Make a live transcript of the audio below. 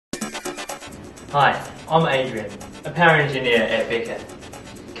Hi, I'm Adrian, a power engineer at Beca.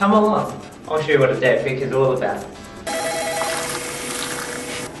 Come along, I'll show you what a day at Beca is all about.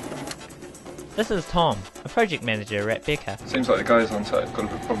 This is Tom, a project manager at Beca. Seems like the guys on site have got a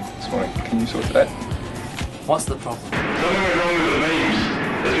bit of problem this morning. Can you sort it out? What's the problem? Something is wrong with the beams.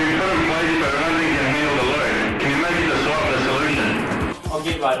 It's been put in place but nothing can handle the load. Can you manage to swap the solution? I'll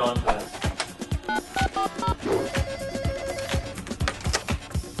get right on to it.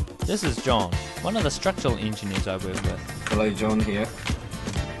 This is John, one of the structural engineers I work with. Hello, John here.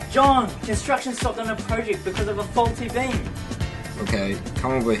 John, construction stopped on a project because of a faulty beam. Okay,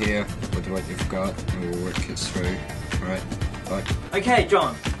 come over here with what you've got and we'll work it through. Alright, bye. Okay,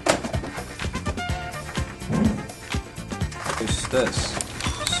 John. It's this.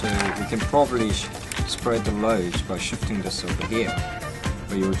 So we can probably spread the loads by shifting this over here.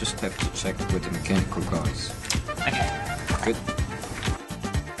 But you'll just have to check with the mechanical guys. Okay. Good.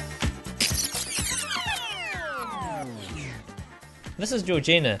 This is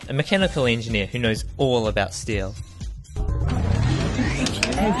Georgina, a mechanical engineer who knows all about steel.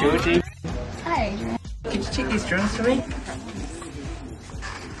 Hey Georgie. Hi, Adrian. Could you check these drawings for me?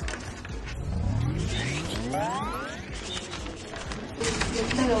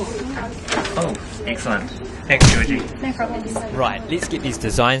 Oh, excellent. Thanks Georgie. No problem. Right, let's get these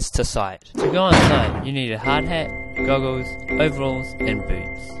designs to site. To go on site, you need a hard hat, goggles, overalls and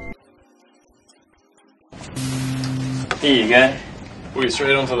boots. Here you go. We'll get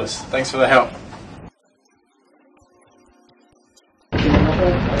straight onto this. Thanks for the help.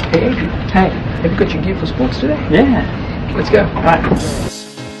 Hey Adrian, hey, have you got your gear for sports today? Yeah. Let's go. Right.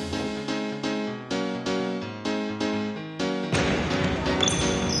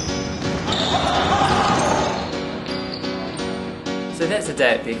 So that's a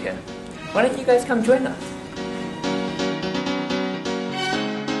day at Beca. Why don't you guys come join us?